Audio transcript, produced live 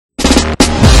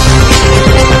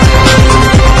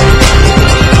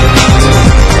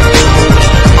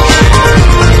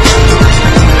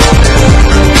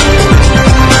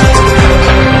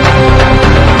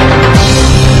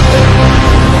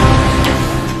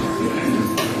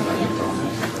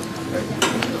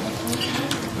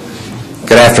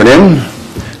afternoon.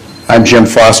 I'm Jim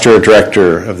Foster,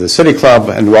 Director of the City Club,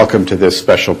 and welcome to this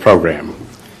special program.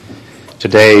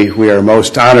 Today, we are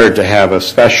most honored to have a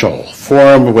special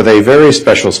forum with a very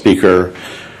special speaker,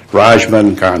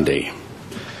 Rajmohan Gandhi.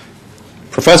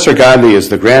 Professor Gandhi is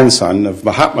the grandson of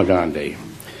Mahatma Gandhi,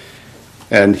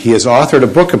 and he has authored a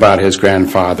book about his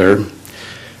grandfather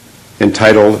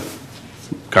entitled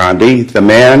Gandhi, the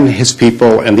Man, His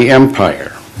People, and the Empire.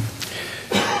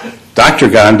 Dr.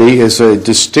 Gandhi is a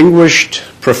distinguished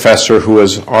professor who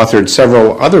has authored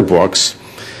several other books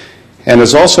and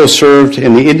has also served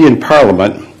in the Indian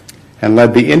Parliament and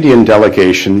led the Indian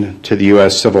delegation to the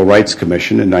U.S. Civil Rights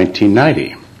Commission in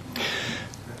 1990.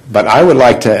 But I would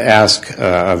like to ask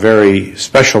a very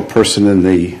special person in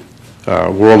the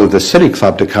world of the City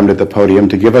Club to come to the podium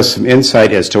to give us some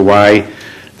insight as to why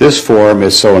this forum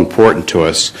is so important to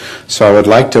us. So I would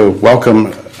like to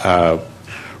welcome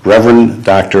Reverend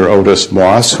Dr. Otis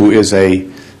Moss, who is a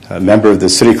member of the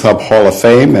City Club Hall of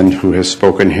Fame and who has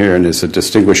spoken here and is a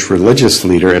distinguished religious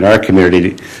leader in our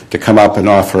community, to come up and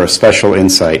offer a special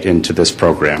insight into this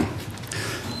program.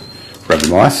 Reverend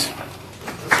Moss.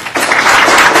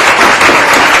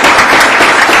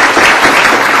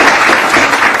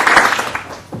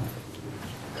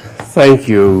 Thank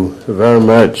you very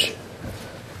much,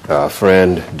 our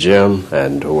friend Jim,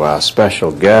 and to our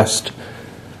special guest,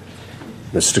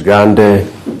 Mr. Gandhi.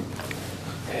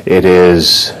 It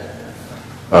is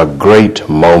a great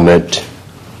moment,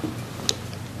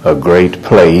 a great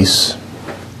place,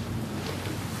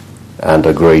 and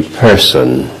a great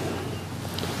person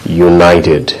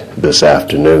united this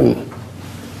afternoon.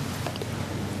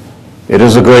 It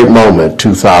is a great moment,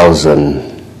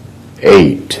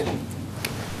 2008,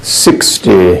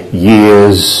 60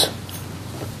 years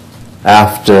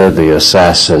after the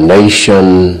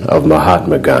assassination of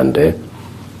Mahatma Gandhi,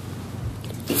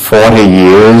 40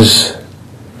 years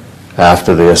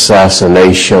after the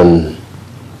assassination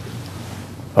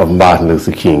of Martin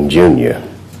Luther King Jr.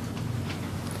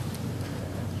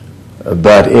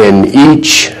 But in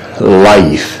each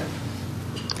life,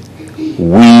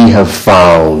 we have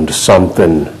found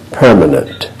something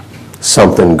permanent,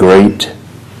 something great,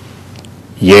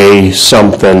 yea,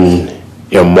 something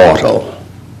immortal.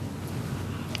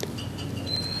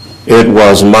 It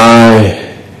was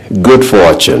my good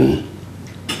fortune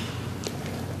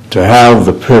to have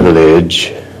the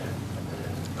privilege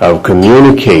of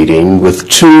communicating with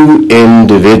two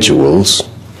individuals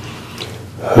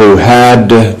who had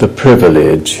the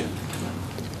privilege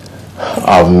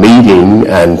of meeting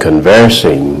and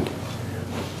conversing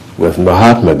with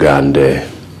Mahatma Gandhi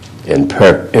in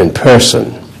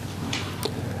person.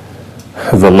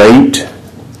 The late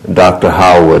Dr.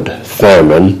 Howard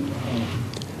Thurman,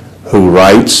 who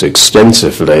writes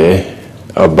extensively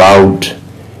about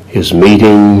his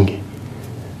meeting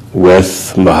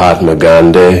with Mahatma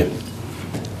Gandhi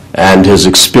and his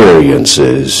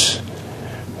experiences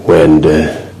when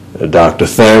Dr.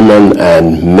 Thurman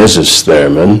and Mrs.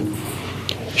 Thurman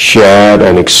shared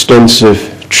an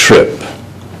extensive trip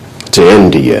to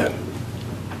India.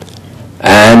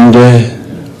 And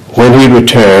when he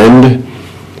returned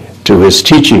to his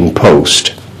teaching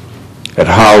post at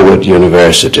Howard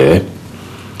University,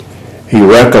 he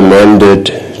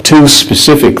recommended two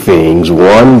specific things.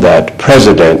 One, that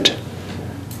President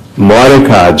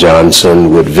Mordecai Johnson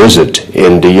would visit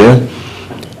India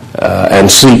and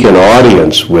seek an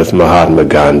audience with Mahatma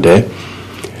Gandhi.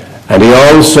 And he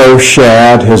also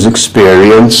shared his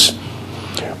experience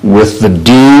with the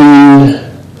Dean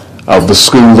of the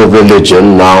School of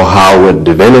Religion, now Howard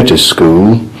Divinity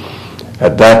School,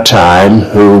 at that time,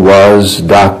 who was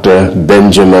Dr.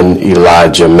 Benjamin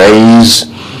Elijah Mays,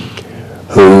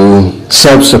 who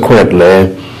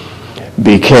subsequently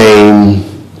became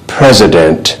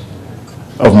president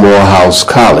of Morehouse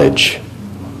College,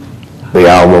 the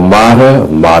alma mater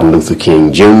of Martin Luther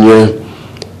King Jr.,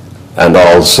 and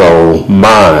also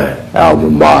my alma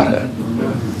mater.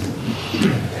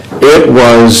 It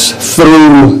was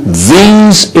through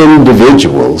these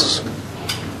individuals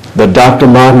that Dr.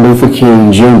 Martin Luther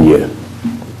King Jr.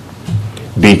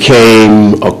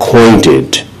 became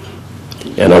acquainted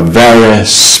in a very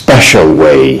special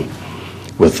way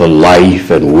with the life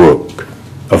and work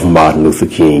of Martin Luther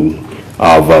King,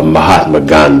 of Mahatma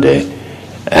Gandhi,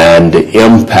 and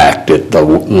impacted the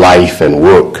life and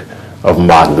work of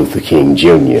Martin Luther King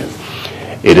Jr.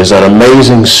 It is an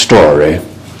amazing story,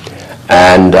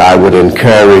 and I would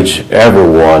encourage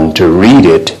everyone to read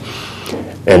it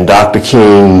in Dr.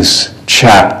 King's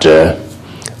chapter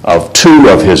of two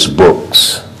of his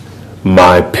books,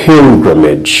 My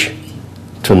Pilgrimage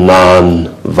to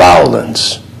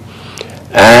Nonviolence,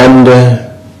 and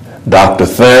Dr.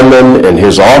 Thurman, in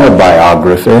his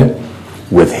autobiography,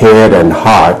 With Head and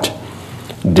Heart,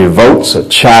 devotes a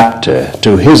chapter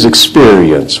to his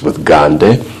experience with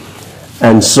Gandhi,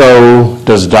 and so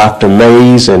does Dr.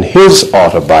 Mays in his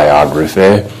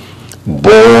autobiography,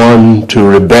 Born to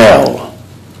Rebel.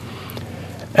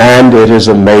 And it is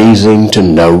amazing to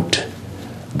note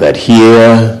that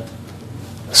here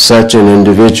such an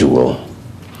individual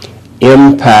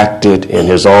impacted in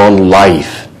his own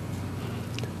life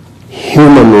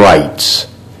human rights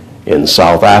in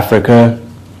South Africa,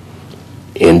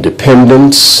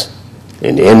 independence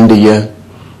in India,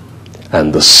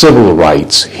 and the civil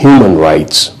rights, human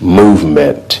rights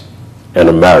movement in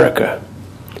America.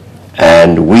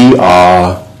 And we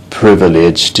are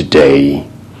privileged today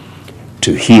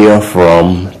to hear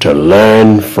from, to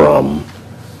learn from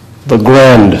the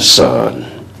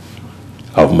grandson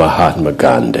of Mahatma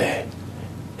Gandhi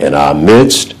in our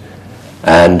midst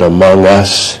and among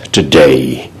us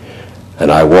today.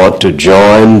 And I want to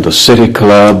join the City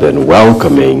Club in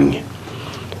welcoming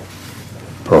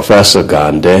Professor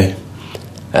Gandhi,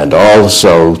 and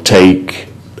also take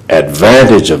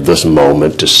advantage of this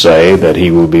moment to say that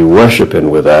he will be worshiping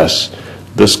with us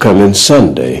this coming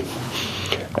Sunday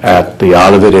at the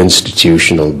Olivet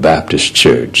Institutional Baptist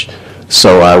Church.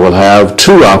 So I will have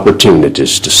two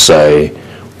opportunities to say,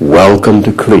 welcome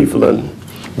to Cleveland.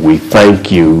 We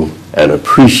thank you and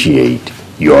appreciate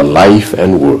your life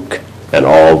and work and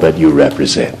all that you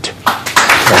represent.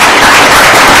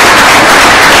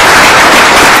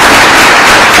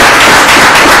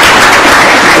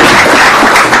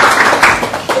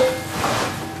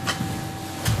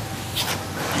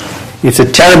 It's a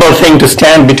terrible thing to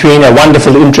stand between a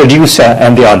wonderful introducer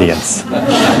and the audience.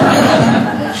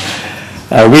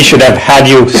 We should have had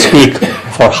you speak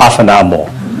for half an hour more.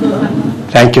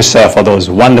 Thank you, sir, for those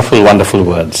wonderful, wonderful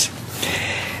words.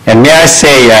 And may I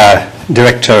say,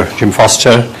 Director Jim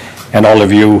Foster and all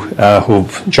of you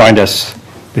who've joined us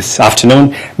this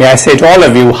afternoon, may I say to all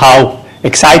of you how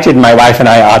excited my wife and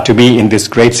I are to be in this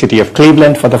great city of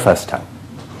Cleveland for the first time.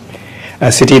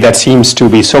 A city that seems to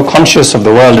be so conscious of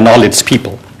the world and all its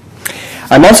people.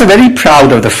 I'm also very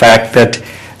proud of the fact that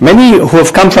many who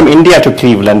have come from India to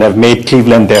Cleveland, have made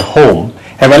Cleveland their home,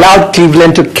 have allowed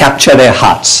Cleveland to capture their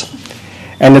hearts.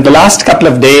 And in the last couple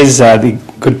of days, the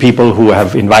good people who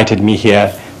have invited me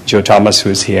here, Joe Thomas,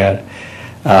 who's here,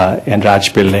 and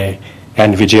Raj Pillai,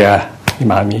 and Vijaya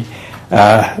Imami,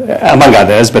 among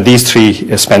others, but these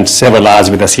three spent several hours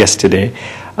with us yesterday.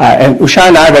 And Usha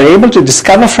and I were able to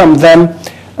discover from them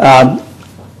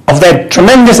of their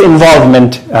tremendous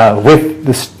involvement with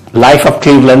this life of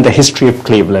Cleveland, the history of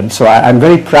Cleveland. So I'm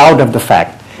very proud of the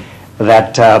fact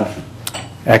that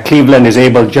Cleveland is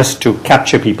able just to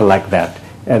capture people like that.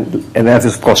 And that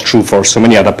is, of course, true for so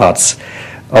many other parts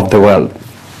of the world.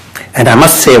 And I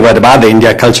must say a word about the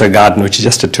India Culture Garden, which is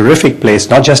just a terrific place,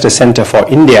 not just a center for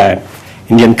India,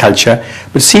 Indian culture,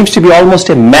 but seems to be almost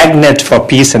a magnet for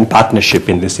peace and partnership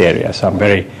in this area. So I'm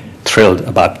very thrilled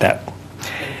about that.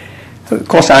 Of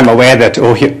course, I'm aware that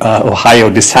Ohio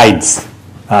decides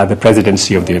the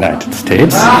presidency of the United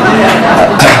States.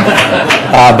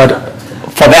 But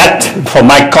for that, for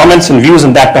my comments and views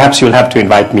on that, perhaps you'll have to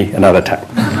invite me another time.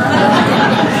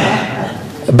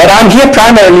 But I'm here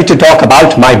primarily to talk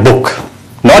about my book.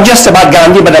 Not just about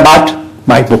Gandhi, but about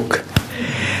my book.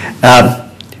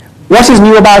 What is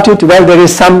new about it? Well, there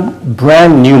is some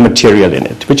brand new material in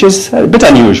it, which is a bit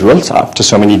unusual after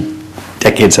so many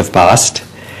decades have passed.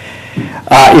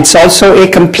 It's also a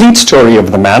complete story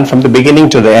of the man from the beginning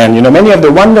to the end. You know, many of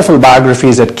the wonderful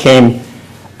biographies that came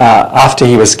after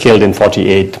he was killed in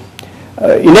 48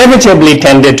 inevitably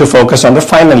tended to focus on the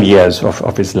final years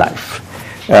of his life.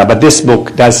 But this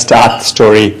book does start the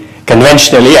story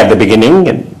conventionally at the beginning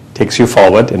and takes you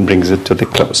forward and brings it to the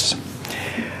close.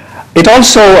 It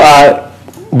also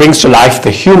brings to life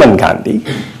the human Gandhi.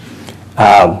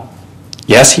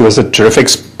 Yes, he was a terrific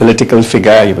political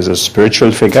figure, he was a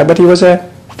spiritual figure, but he was a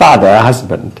father, a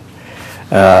husband.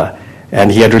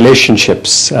 And he had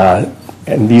relationships,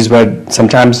 and these were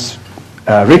sometimes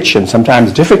rich and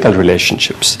sometimes difficult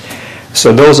relationships.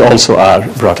 So those also are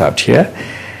brought out here.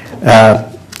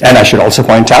 And I should also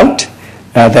point out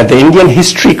that the Indian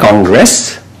History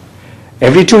Congress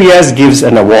every 2 years gives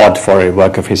an award for a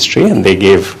work of history, and they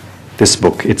gave this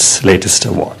book its latest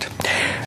award.